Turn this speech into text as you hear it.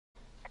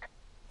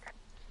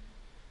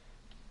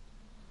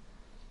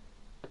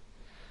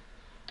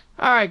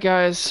Alright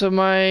guys, so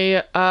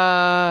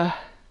my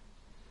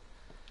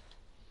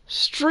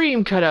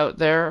stream cut out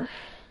there.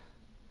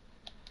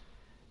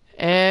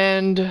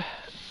 And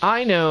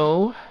I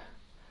know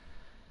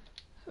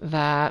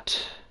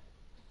that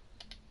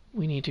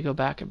we need to go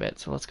back a bit,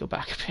 so let's go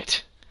back a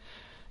bit.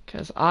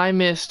 Because I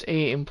missed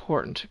a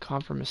important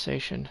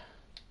conversation.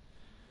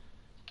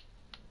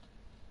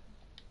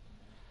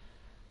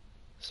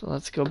 So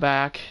let's go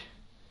back.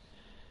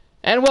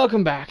 And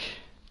welcome back.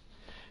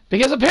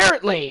 Because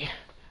apparently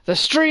the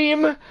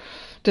stream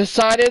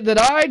decided that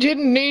I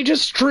didn't need to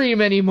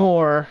stream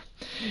anymore.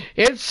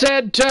 It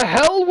said, to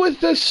hell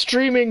with this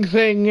streaming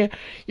thing,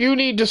 you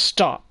need to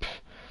stop.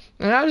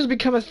 And that has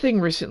become a thing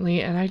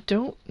recently, and I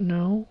don't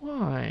know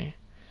why.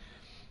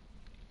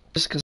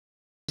 Just because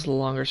of the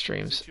longer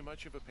streams.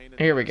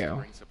 Here we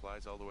go.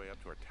 Supplies all the way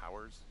up to our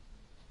towers?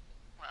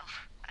 Well,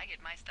 I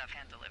get my stuff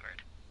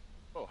hand-delivered.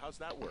 Oh, how's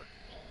that work?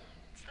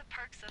 It's the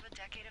perks of a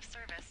decade of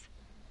service.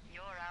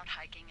 You're out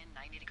hiking in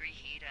 90-degree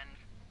heat, and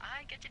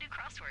I get to do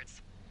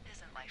crosswords.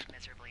 Isn't life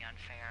miserably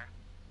unfair?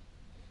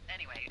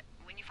 Anyway,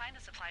 when you find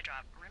a supply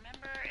drop,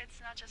 remember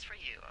it's not just for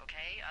you,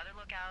 okay? Other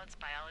lookouts,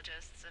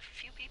 biologists, a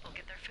few people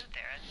get their food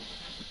there, and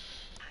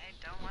I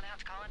don't want to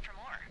have to call in for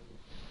more.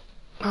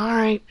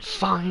 Alright,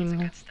 fine.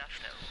 Good stuff,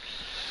 though.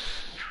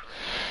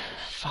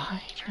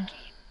 Fine.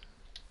 Jerky.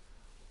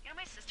 You know,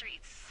 my sister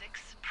eats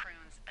 6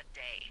 prunes a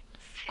day.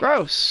 6.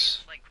 Gross.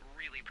 She's, like,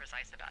 really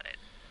precise about it.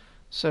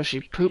 So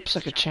she poops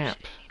like a champ.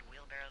 Need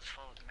wheelbarrows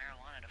full of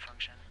marijuana to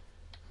function.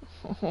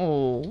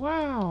 Oh,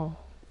 wow.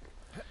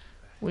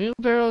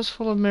 Wheelbarrows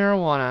full of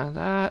marijuana.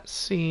 That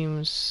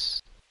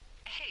seems...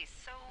 Hey,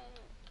 so...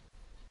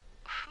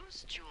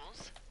 who's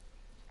Jules?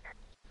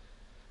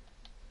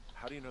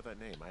 How do you know that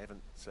name? I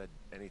haven't said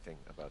anything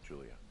about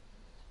Julia.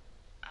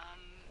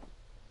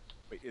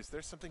 Wait, is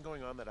there something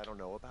going on that I don't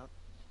know about?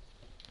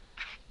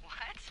 What?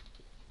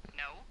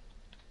 No.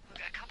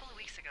 Look, a couple of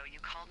weeks ago you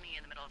called me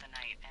in the middle of the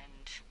night,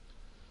 and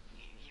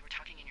you were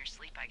talking in your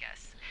sleep, I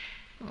guess.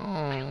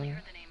 I only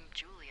heard the name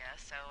Julia,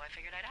 so I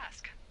figured I'd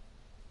ask.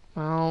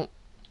 Well...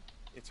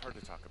 It's hard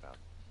to talk about.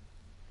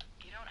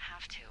 You don't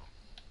have to.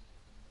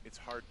 It's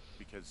hard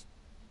because,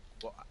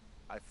 well,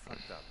 I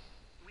fucked up.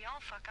 We all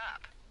fuck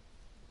up.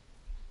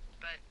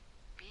 But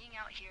being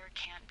out here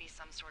can't be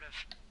some sort of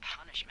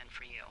punishment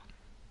for you.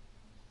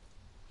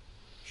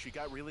 She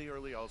got really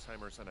early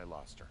Alzheimer's and I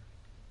lost her.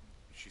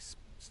 She's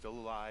still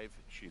alive.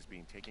 She's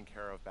being taken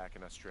care of back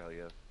in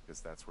Australia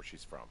because that's where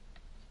she's from.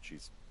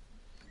 She's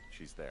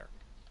there.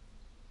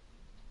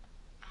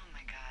 Oh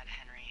my God,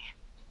 Henry.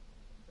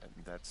 And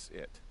that's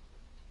it.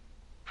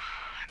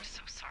 I'm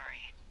so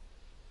sorry.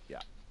 Yeah.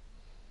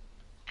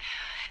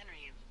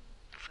 Henry,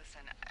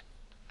 listen,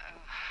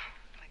 oh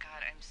my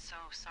God, I'm so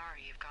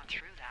sorry you've gone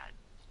through that.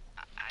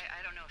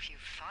 I don't know if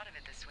you've thought of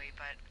it this way,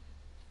 but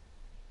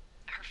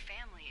her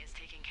family is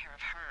taking care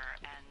of her,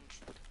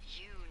 and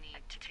you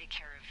need to take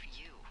care of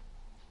you.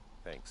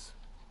 Thanks.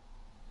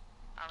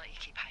 I'll let you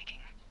keep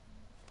hiking.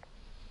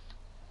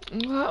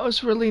 Well, that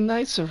was really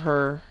nice of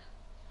her.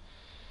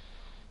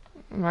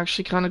 I'm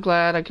actually kind of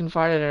glad I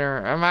confided in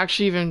her. I'm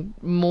actually even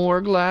more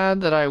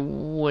glad that I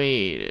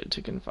waited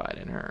to confide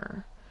in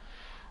her.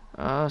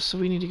 So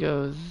we need to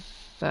go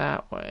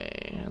that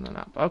way and then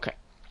up. Okay.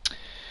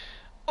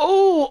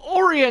 Oh,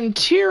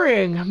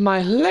 orienteering,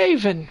 my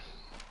Laven.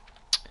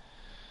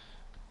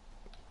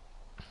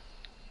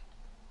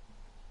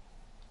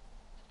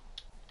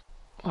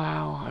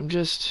 Wow,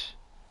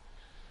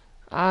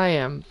 I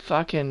am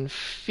fucking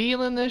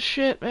feeling this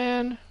shit,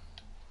 man.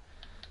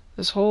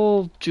 This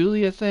whole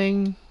Julia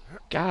thing,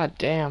 god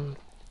damn.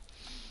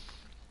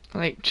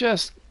 Like,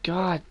 just,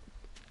 god.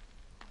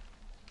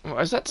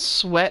 Is that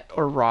sweat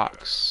or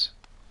rocks?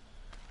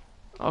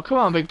 Oh, come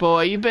on, big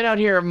boy. You've been out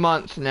here a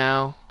month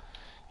now.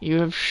 You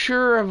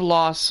have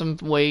lost some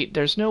weight.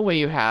 There's no way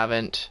you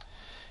haven't.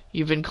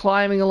 You've been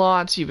climbing a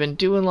lot. You've been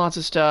doing lots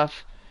of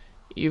stuff.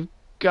 You've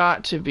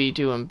got to be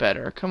doing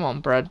better. Come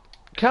on, bud.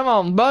 Come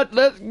on, bud.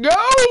 Let's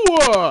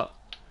go!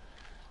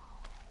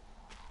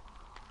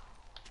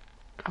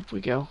 Up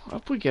we go.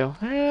 Up we go.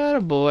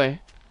 Attaboy.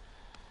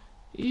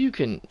 You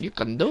can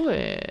do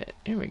it.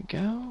 Here we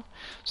go.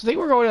 So I think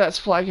we're going to that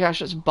supply cache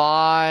that's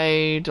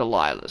by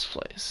Delilah's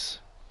place.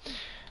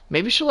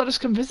 Maybe she'll let us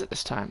come visit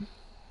this time.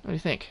 What do you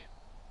think?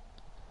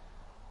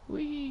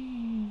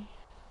 Whee.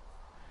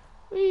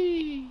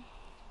 Whee.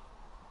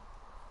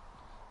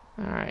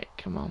 Alright,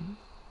 come on.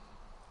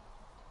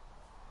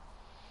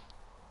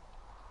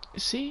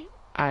 See?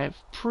 I've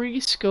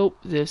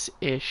pre-scoped this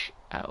ish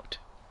out.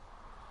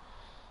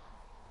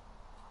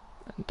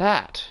 And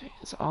that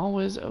is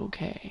always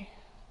okay.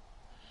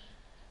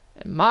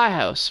 And my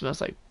house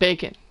smells like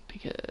bacon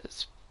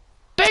because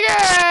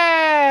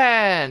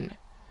bacon!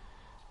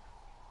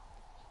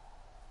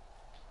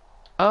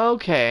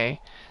 Okay.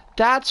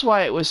 That's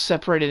why it was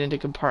separated into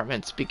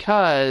compartments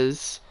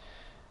because...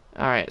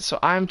 Alright, so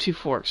I'm 2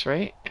 forks,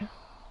 right?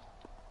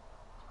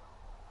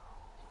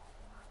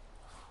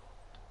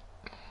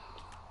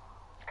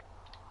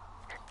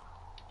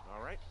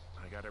 Alright,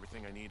 I got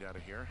everything I need out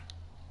of here.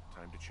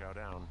 Time to chow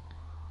down.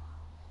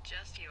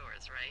 Just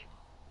yours, right?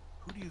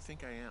 Who do you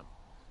think I am?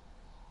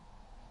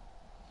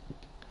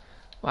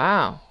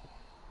 Wow.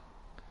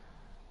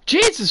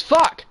 Jesus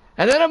fuck!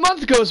 And then a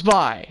month goes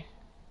by!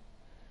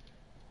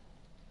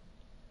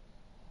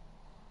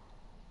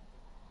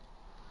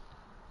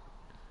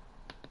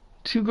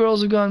 Two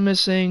girls have gone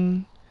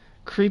missing.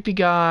 Creepy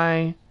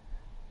guy.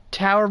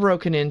 Tower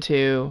broken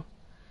into.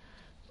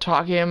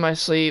 Talking in my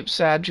sleep.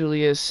 Sad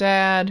Julia is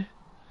sad.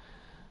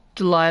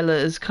 Delilah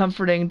is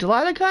comforting.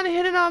 Delilah kind of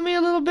hitting on me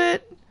a little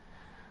bit.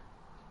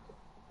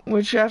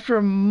 Which after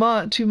a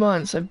month, 2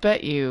 months, I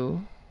bet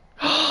you.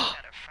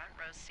 Got a front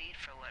row seat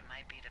for what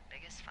might be the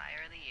biggest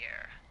fire of the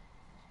year.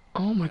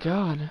 Oh my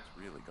god. It's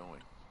really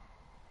going.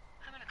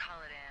 I'm gonna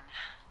call it in.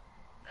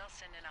 They'll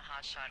send in a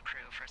hotshot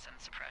crew for some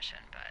suppression,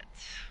 but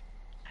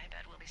I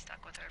bet we'll be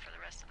stuck with her for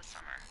the rest of the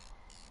summer.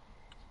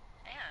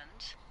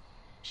 And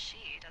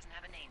she doesn't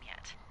have a name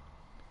yet.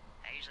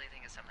 I usually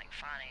think of something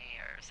funny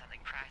or something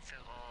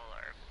practical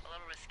or a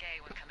little risque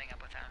when coming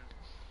up with them.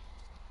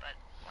 But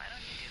why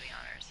don't you do the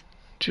honors?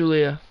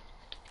 Julia.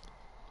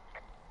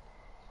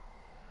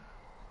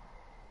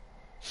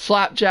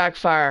 Flapjack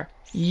fire.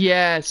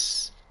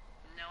 Yes.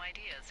 No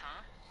ideas,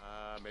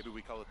 huh? Maybe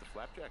we call it the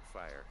Flapjack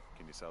Fire.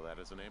 Can you sell that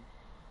as a name?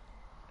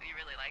 You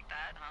really like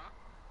that, huh?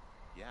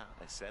 Yeah,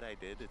 I said I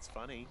did. It's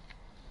funny.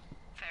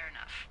 Fair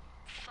enough.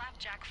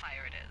 Flapjack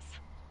fire it is.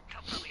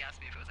 They'll probably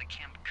ask me if it was a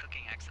camp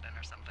cooking accident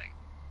or something.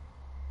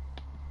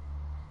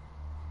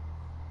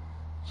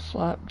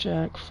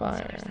 Flapjack So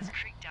fire. there's this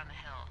creek down the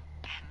hill,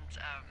 and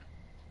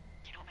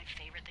you know what my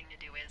favorite thing to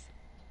do is?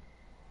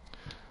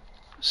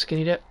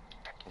 Skinny dip.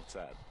 What's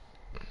that?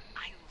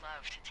 I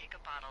love to take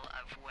a bottle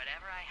of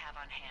whatever I have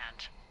on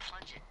hand,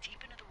 plunge it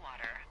deep into the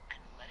water,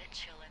 and let it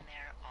chill in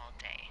there all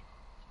day.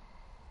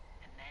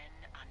 And then,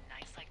 on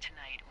nights like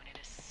tonight, when it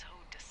is so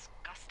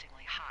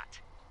disgustingly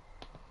hot,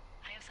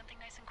 I have something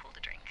nice and cool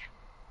to drink.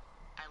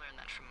 I learned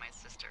that from my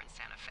sister in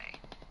Santa Fe.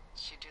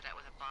 She'd do that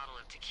with a bottle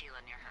of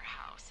tequila near her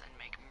house and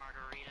make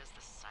margaritas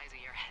the size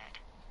of your head.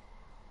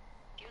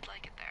 You'd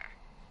like it there.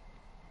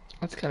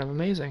 That's kind of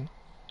amazing.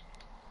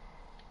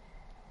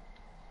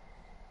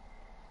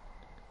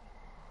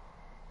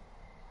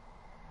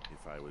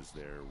 If I was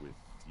there with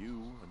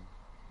you, I'm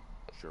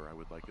sure I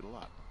would like it a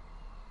lot.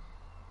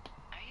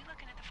 Are you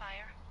looking at the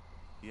fire?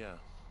 Yeah,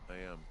 I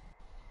am.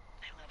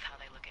 I love how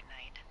they look at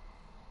night.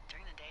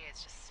 During the day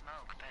it's just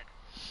smoke, but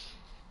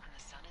when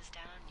the sun is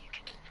down, you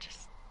can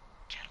just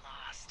get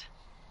lost.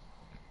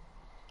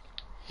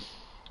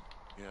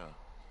 Yeah.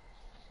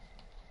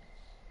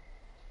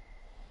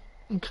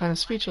 I'm kind of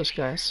speechless,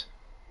 guys.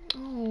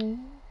 Oh.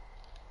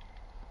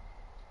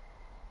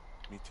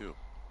 Me too.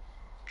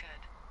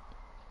 Good.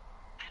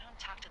 I don't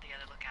talk to the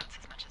other lookouts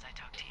as much as I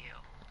talk to you.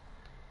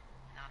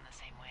 Not in the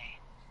same way.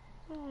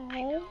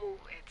 I know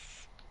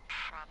it's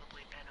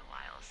probably been a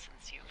while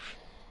since you've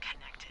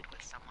connected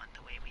with someone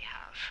the way we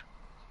have.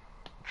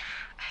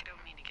 I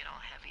don't mean to get all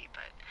heavy,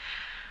 but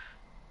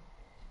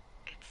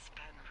it's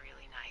been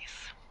really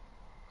nice.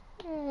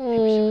 I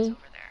wish I was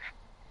over there.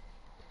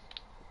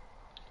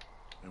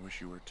 I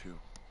wish you were too.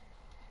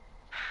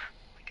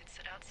 We could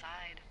sit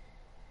outside.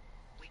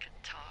 We could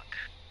talk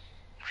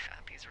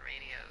without these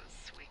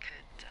radios. We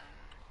could,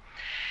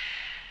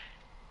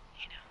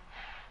 you know.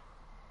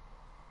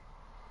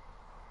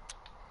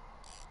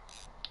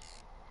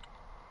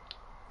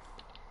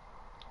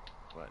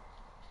 What?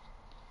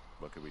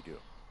 What could we do?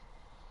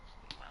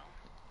 Well,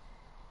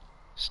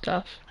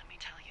 Stuff. let me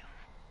tell you.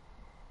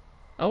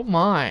 Oh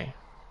my.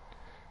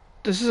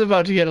 This is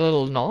about to get a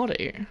little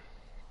naughty.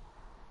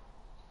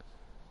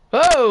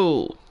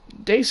 Oh!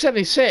 Day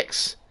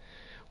 76.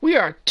 We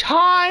are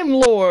Time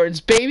Lords,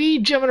 baby!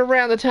 Jumping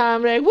around the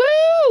time today. Woo!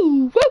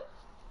 Woo!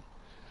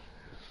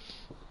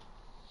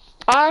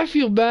 I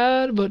feel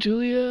bad about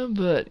Julia,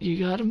 but you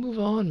gotta move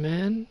on,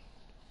 man.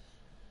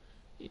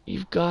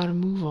 You've gotta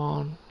move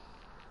on.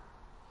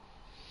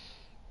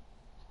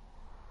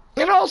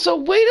 And also,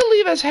 way to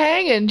leave us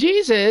hanging,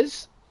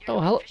 Jesus! You're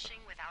Oh, hello.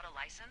 fishing without a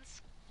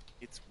license?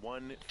 It's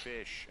one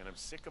fish, and I'm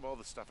sick of all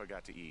the stuff I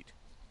got to eat.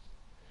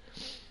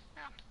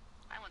 No,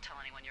 I won't tell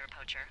anyone you're a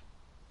poacher.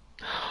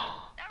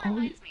 That Oh,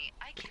 reminds me,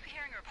 I keep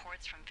hearing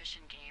reports from Fish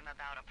and Game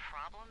about a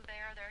problem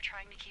bear they're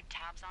trying to keep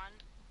tabs on.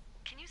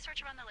 Can you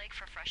search around the lake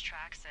for fresh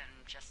tracks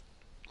and just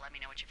let me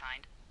know what you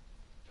find?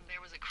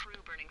 There was a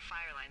crew burning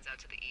fire lines out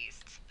to the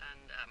east,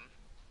 and,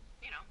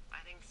 you know,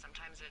 I think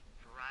sometimes it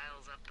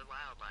riles up the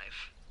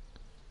wildlife.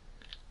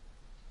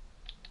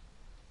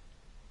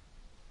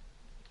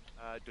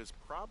 Does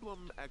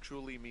problem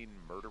actually mean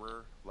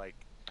murderer? Like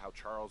how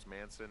Charles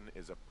Manson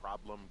is a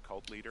problem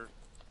cult leader?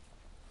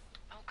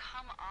 Oh,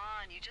 come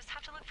on, you just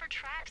have to look for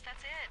tracks,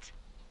 that's it.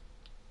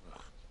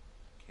 Ugh.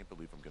 Can't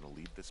believe I'm gonna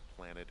leave this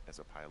planet as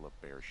a pile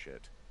of bear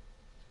shit.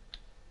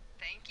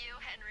 Thank you,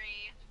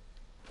 Henry.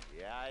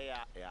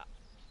 Yeah.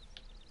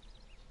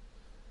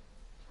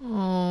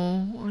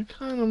 Oh,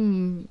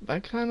 I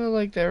kind of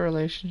like their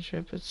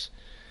relationship. It's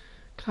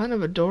kind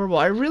of adorable.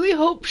 I really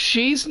hope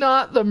she's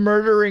not the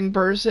murdering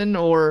person,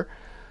 or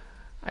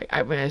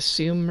I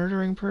assume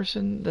murdering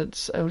person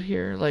that's out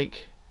here.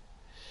 Like,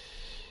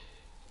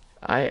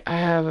 I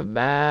have a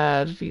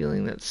bad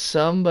feeling that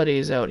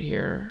somebody's out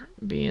here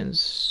being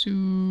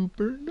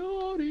super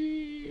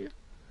naughty.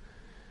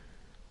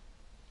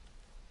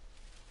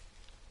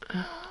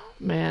 Oh,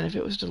 man, if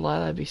it was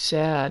Delilah, I'd be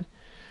sad.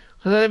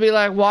 Because then it'd be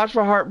like, watch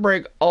for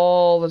heartbreak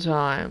all the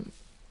time.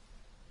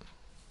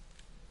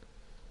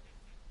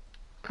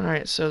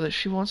 Alright, so that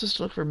she wants us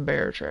to look for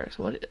bear tracks.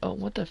 What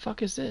the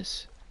fuck is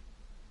this?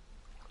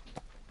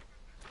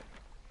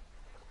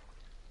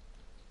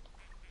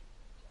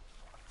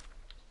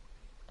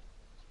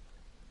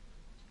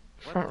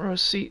 Front row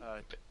seat.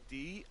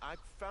 Dee, I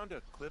found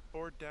a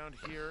clipboard down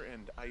here,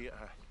 and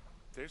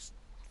there's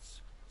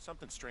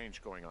something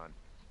strange going on.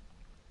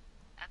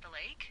 At the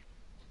lake?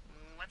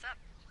 What's up?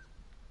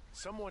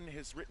 Someone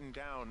has written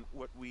down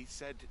what we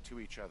said to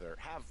each other,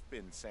 have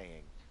been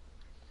saying.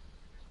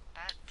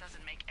 That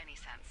doesn't make any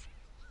sense.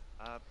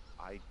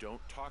 I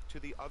don't talk to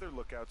the other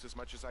lookouts as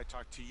much as I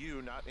talk to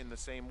you, not in the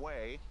same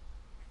way.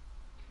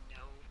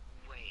 No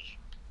way.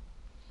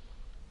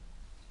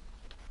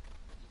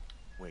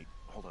 Wait,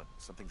 hold on.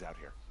 Something's out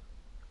here.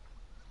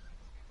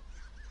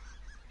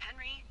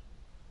 Henry?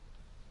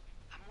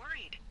 I'm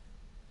worried.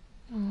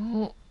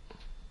 Oh.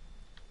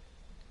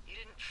 You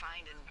didn't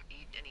find and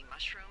eat any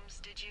mushrooms,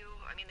 did you?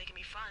 I mean, they can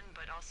be fun,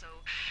 but also,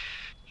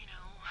 you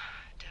know,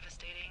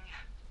 devastating.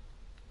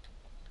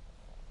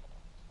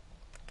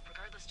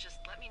 Regardless, just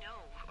let me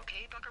know,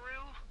 okay,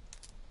 buckaroo?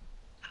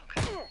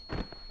 Okay.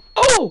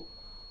 Oh!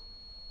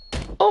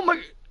 Oh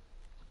my...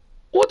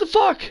 What the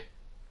fuck? Henry?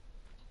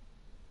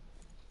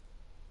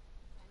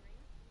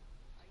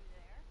 Are you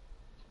there?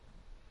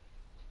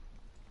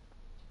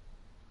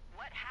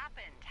 What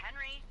happened,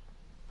 Henry?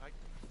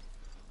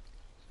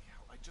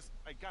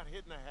 I got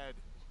hit in the head.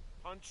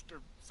 Punched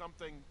or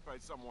something by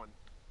someone.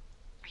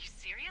 Are you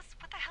serious?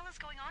 What the hell is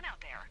going on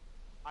out there?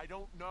 I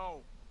don't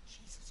know.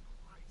 Jesus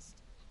Christ.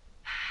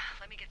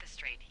 Let me get this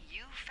straight.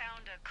 You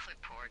found a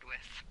clipboard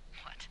with,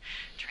 what,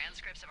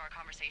 transcripts of our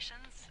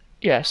conversations?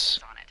 Yes.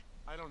 What's on it?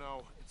 I don't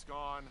know. It's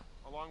gone,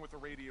 along with a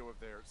radio of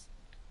theirs.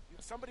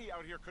 Somebody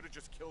out here could have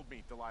just killed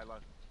me,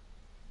 Delilah.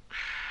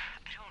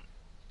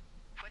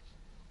 What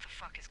the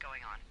fuck is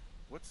going on?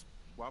 What's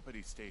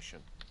Wapiti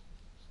Station?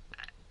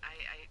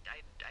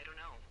 I don't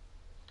know.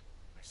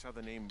 I saw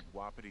the name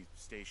Wapiti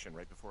Station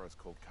right before I was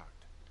cold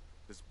cocked.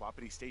 Does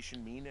Wapiti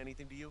Station mean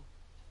anything to you?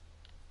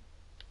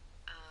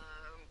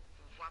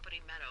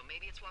 Wapiti Meadow.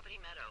 Maybe it's Wapiti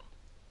Meadow.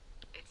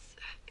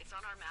 It's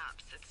on our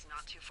maps. It's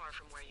not too far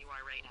from where you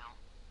are right now.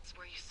 It's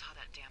where you saw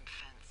that damn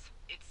fence.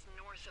 It's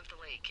north of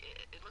the lake.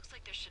 It looks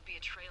like there should be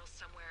a trail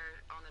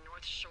somewhere on the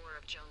north shore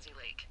of Jonesy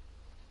Lake.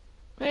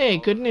 Hey,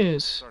 good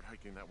news. Start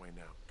hiking that way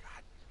now.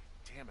 God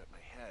damn it,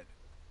 my head.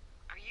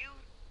 Are you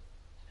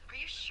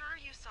sure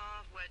you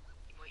saw what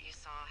you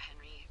saw,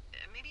 Henry?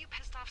 Maybe you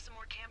pissed off some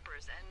more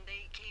campers and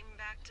they came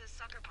back to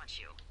sucker punch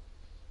you.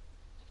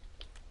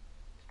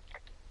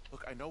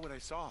 Look, I know what I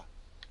saw.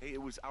 Hey,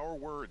 it was our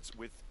words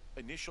with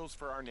initials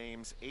for our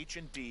names, H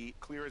and D,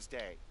 clear as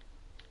day.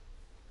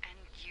 And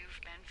you've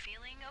been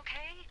feeling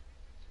okay?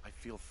 I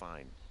feel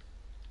fine.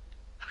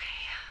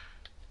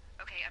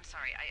 Okay, I'm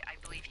sorry. I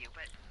believe you,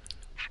 but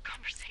that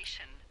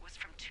conversation was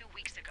from 2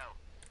 weeks ago.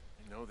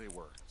 I know they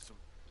were. So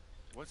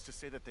what's to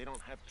say that they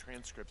don't have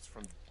transcripts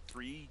from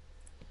 3,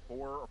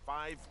 4, or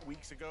 5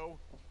 weeks ago?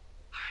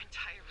 Our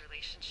entire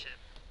relationship,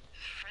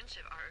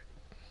 friendship, our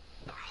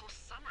whole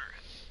summer.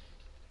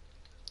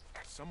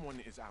 Someone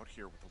is out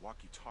here with a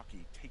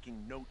walkie-talkie,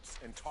 taking notes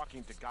and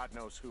talking to God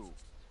knows who.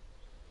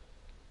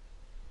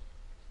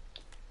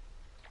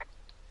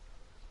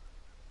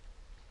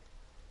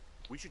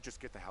 We should just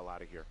get the hell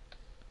out of here.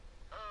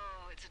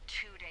 Oh, it's a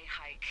 2-day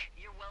hike.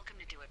 You're welcome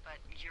to do it, but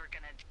you're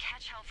gonna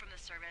catch hell from the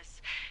service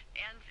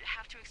and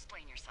have to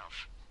explain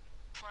yourself.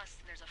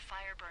 Plus, there's a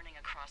fire burning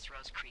across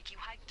Rose Creek.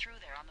 You hiked through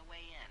there on the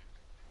way in.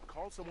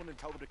 Call someone and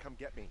tell them to come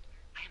get me.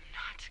 I am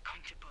not going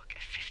to book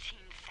a $15,000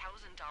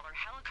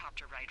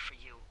 helicopter ride for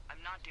you.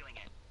 I'm not doing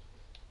it.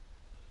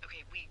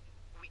 Okay, we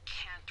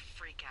can't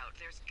freak out.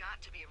 There's got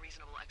to be a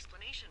reasonable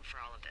explanation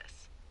for all of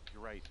this.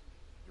 You're right.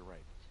 You're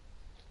right.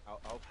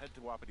 I'll head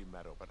to Wapiti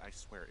Meadow, but I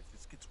swear, if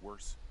this gets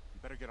worse,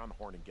 you better get on the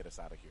horn and get us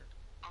out of here.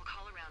 I'll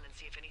call around and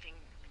see if anything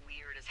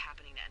weird is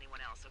happening to anyone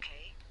else,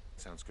 okay?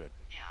 Sounds good.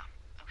 Yeah,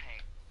 okay.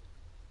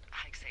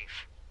 Hike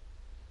safe.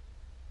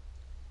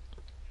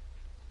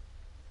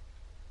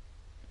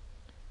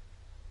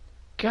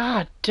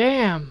 God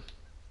damn.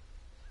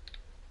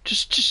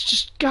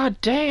 Just god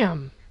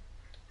damn.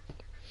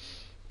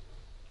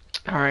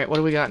 Alright, what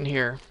do we got in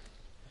here?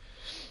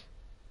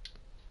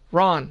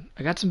 Ron,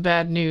 I got some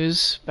bad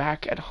news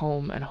back at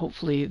home, and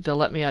hopefully they'll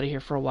let me out of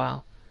here for a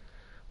while.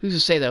 Who's to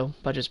say, though,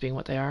 budgets being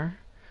what they are?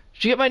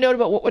 Did you get my note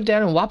about what went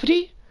down in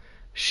Wapiti?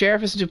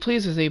 Sheriff isn't too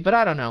pleased with me, but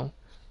I don't know.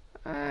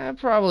 I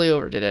probably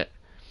overdid it.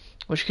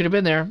 Wish you could have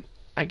been there.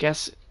 I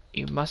guess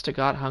you must have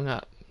got hung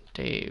up.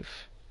 Dave.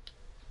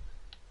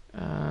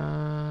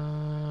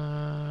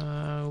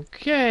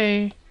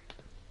 Okay.